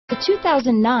The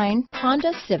 2009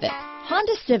 Honda Civic.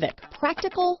 Honda Civic,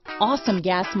 practical, awesome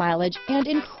gas mileage, and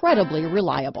incredibly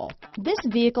reliable. This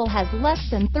vehicle has less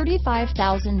than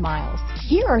 35,000 miles.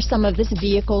 Here are some of this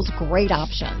vehicle's great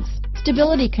options: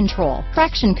 stability control,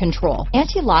 traction control,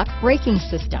 anti-lock braking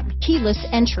system, keyless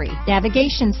entry,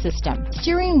 navigation system,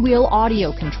 steering wheel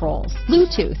audio controls,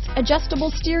 Bluetooth, adjustable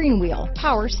steering wheel,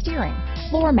 power steering,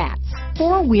 floor mats,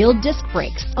 four-wheel disc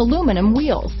brakes, aluminum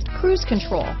wheels, cruise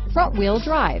control, front-wheel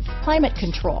drive, climate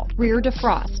control, rear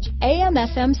defrost,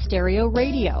 AM/FM stereo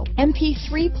radio,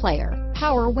 MP3 player,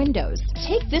 power windows.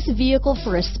 Take this vehicle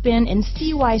for a spin and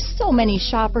see why so many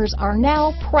shoppers are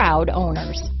now proud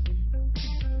owners.